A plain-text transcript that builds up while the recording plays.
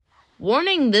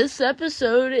Warning, this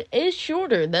episode is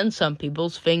shorter than some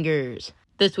people's fingers.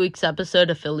 This week's episode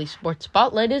of Philly Sports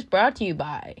Spotlight is brought to you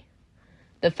by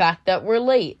the fact that we're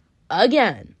late.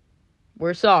 Again.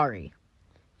 We're sorry.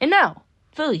 And now,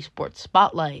 Philly Sports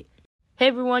Spotlight. Hey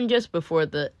everyone, just before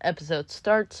the episode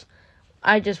starts,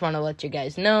 I just want to let you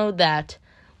guys know that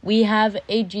we have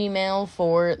a Gmail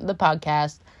for the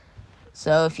podcast.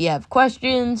 So if you have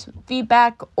questions,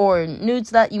 feedback, or news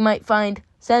that you might find,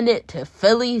 send it to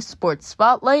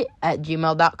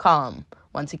phillysportspotlight@gmail.com.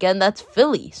 Once again, that's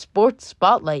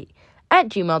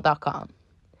phillysportspotlight@gmail.com.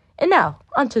 And now,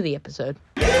 on to the episode.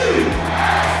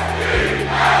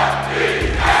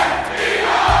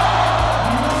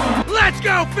 Let's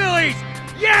go, Phillies!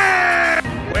 Yeah!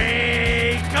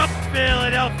 Wake up,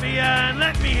 Philadelphia, and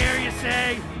let me hear you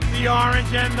say, the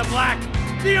orange and the black,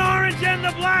 the orange and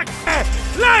the black.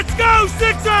 Let's go,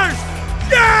 Sixers!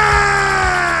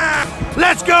 Yeah!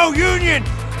 Let's go, Union!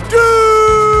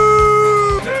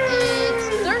 Dude! It's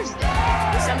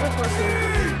Thursday, December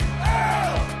 14th.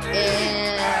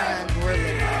 And we're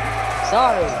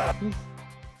late.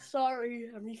 Sorry,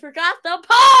 we forgot the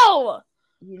poll!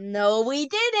 No, we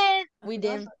didn't. We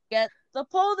didn't get the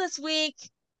poll this week.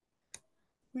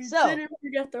 We didn't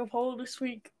forget the poll this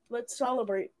week. Let's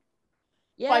celebrate.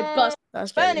 By Yeah. bus.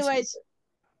 But anyways,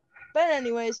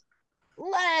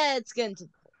 let's get into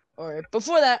or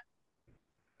before that,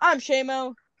 I'm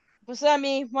Shamo. Beside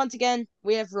me, once again,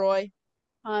 we have Roy.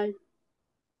 Hi.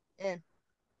 And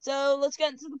so let's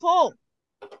get into the poll.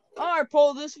 Our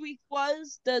poll this week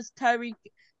was, does Tyreek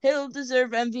Hill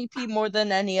deserve MVP more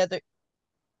than any other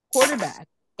quarterback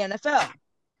in the NFL?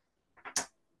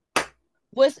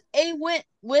 With a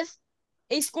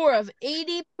score of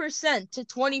 80% to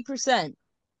 20%.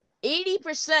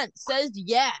 80% says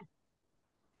yeah.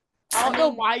 I don't know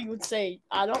why you would say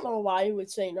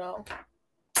no.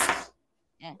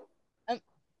 Yeah.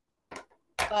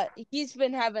 But he's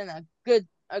been having a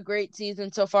great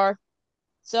season so far.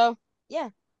 So, yeah.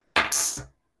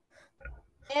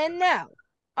 And now,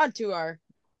 on to our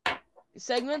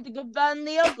segment, the good, bad, and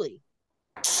the ugly.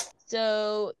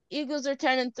 So, Eagles are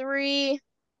 10-3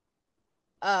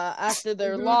 after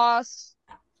their loss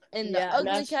in the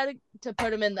ugly category, to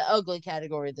put them in the ugly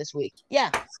category this week.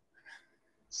 Yeah.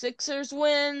 Sixers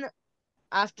win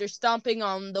after stomping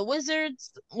on the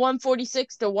Wizards,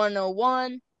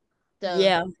 146-101.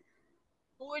 Yeah.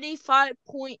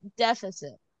 45-point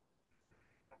deficit.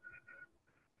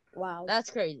 Wow. That's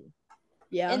crazy.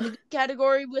 Yeah. In the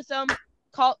category with them,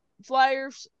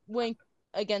 Flyers win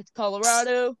against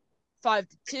Colorado,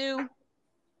 5-2.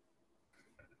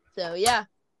 So yeah,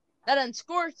 that ends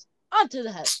scores. On to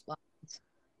the headlines.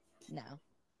 Now,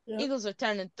 Eagles are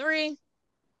 10-3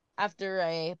 after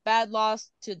a bad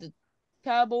loss to the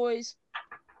Cowboys.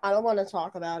 I don't want to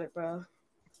talk about it, bro.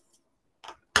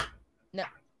 No.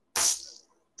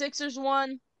 Sixers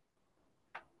won.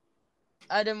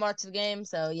 I didn't watch the game,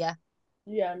 so yeah.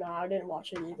 Yeah, no, I didn't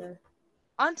watch it either.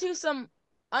 Onto some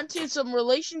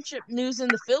relationship news in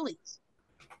the Phillies.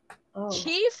 Oh.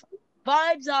 Chief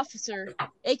Vibes Officer,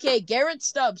 aka Garrett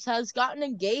Stubbs, has gotten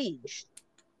engaged.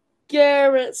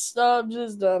 Garrett Stubbs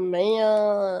is the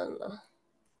man.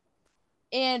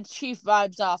 And Chief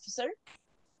Vibes Officer.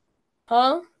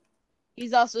 Huh?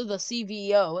 He's also the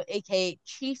CVO, aka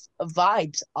Chief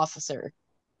Vibes Officer.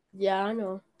 Yeah, I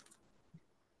know.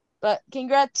 But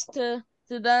congrats to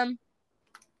them.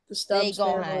 The Stubbs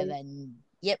family.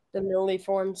 Yep. The newly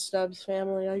formed Stubbs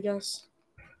family, I guess.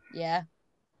 Yeah.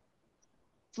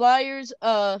 Flyers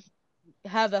have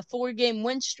a 4-game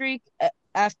win streak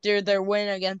after their win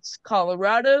against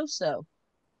Colorado, so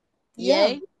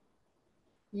yay.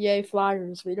 Yay,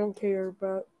 Flyers. We don't care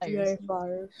about yay,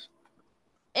 Flyers.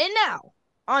 And now,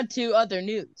 on to other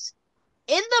news.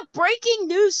 In the breaking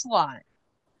news slot.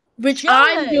 Which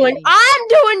I'm doing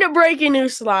the breaking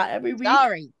news slot every week.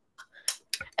 Sorry.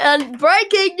 And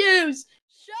breaking news.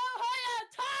 Shohei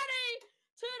Ohtani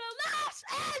to the Los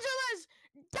Angeles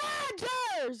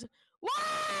Dodgers.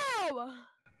 Wow!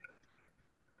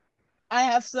 I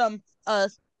have some,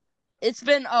 it's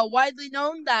been widely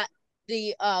known that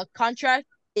the contract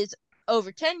is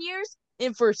over 10 years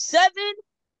and for $700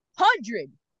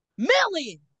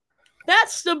 million.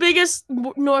 That's the biggest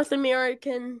North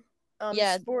American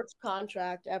sports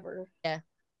contract ever. Yeah.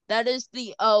 That is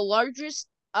the largest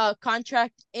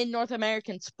contract in North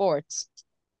American sports.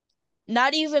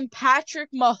 Not even Patrick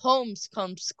Mahomes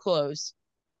comes close.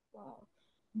 Wow.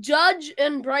 Judge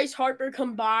and Bryce Harper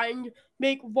combined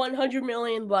make $100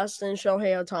 million less than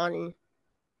Shohei Ohtani.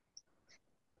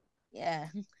 Yeah.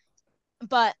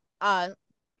 But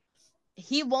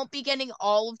he won't be getting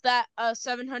all of that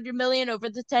 $700 million over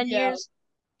the 10 years.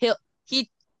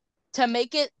 to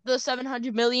make it the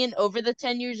 $700 million over the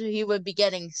 10 years, he would be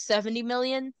getting $70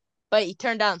 million, but he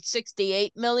turned down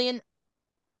 $68 million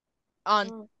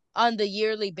on the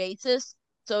yearly basis,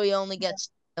 so he only gets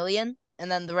 $1 million,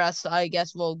 and then the rest, I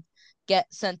guess, will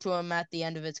get sent to him at the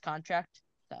end of his contract.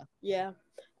 So yeah.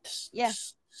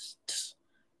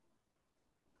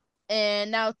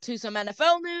 And now to some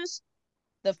NFL news.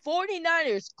 The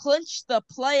 49ers clinched the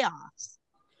playoffs.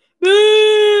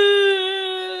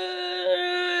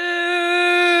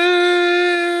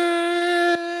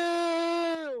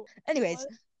 Anyways,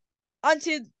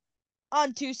 onto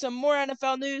some more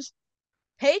NFL news.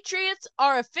 Patriots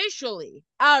are officially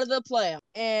out of the playoffs.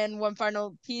 And one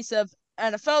final piece of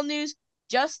NFL news,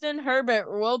 Justin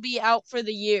Herbert will be out for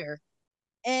the year.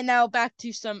 And now back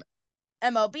to some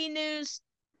MLB news.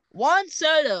 Juan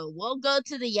Soto will go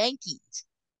to the Yankees.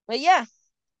 But yeah,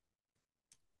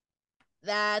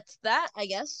 that's that, I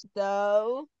guess.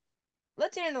 So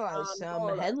let's analyze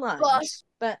some headlines.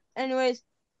 But anyways,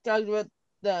 talked about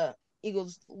the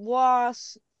Eagles'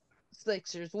 loss,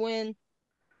 Sixers win,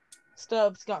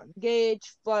 Stubbs got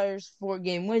engaged, Flyers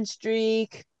 4-game win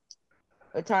streak,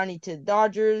 Ohtani to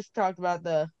Dodgers, talked about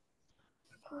the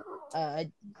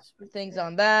things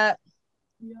on that.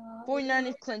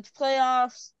 49ers clinch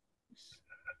playoffs,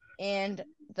 and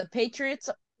the Patriots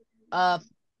are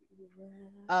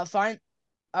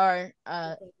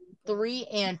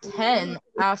 3-10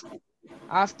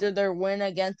 after their win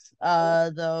against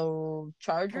the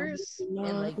Chargers.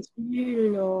 And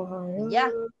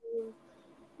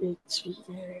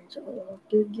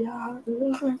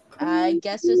I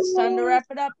guess it's time to wrap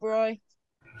it up, Roy.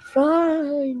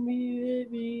 Find me,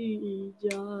 baby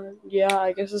John. Yeah,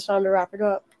 I guess it's time to wrap it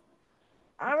up.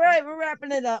 All right, we're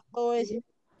wrapping it up, boys.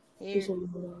 Here.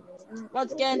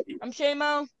 Once again, I'm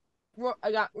Shamo.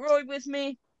 I got Roy with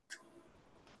me.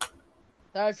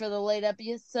 Sorry for the late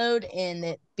episode and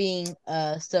it being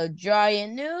so dry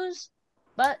in news,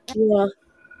 but yeah,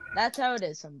 that's how it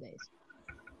is some days.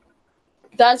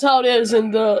 That's how it is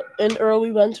in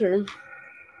early winter.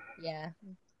 Yeah.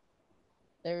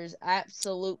 There's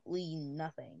absolutely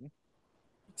nothing.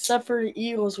 Except for the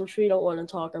Eagles, which we don't want to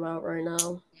talk about right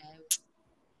now. Yeah.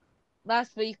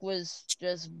 Last week was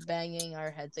just banging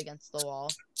our heads against the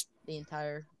wall the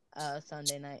entire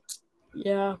Sunday night.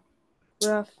 Yeah.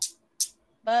 Rough.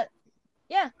 But,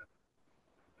 yeah.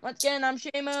 Once again, I'm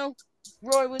Shamo.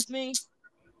 Roy with me.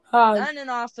 Hi. Signing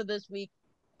off for this week.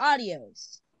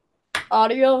 Adios.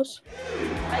 Adios.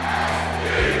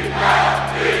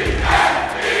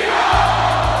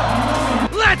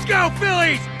 Let's go,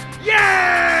 Phillies!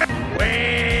 Yeah!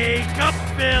 Wake up,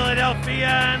 Philadelphia,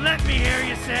 and let me hear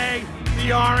you say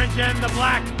the orange and the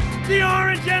black. The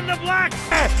orange and the black.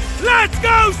 Let's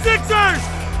go, Sixers!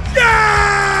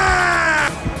 Yeah!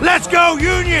 Let's go,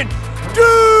 Union!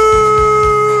 Dude!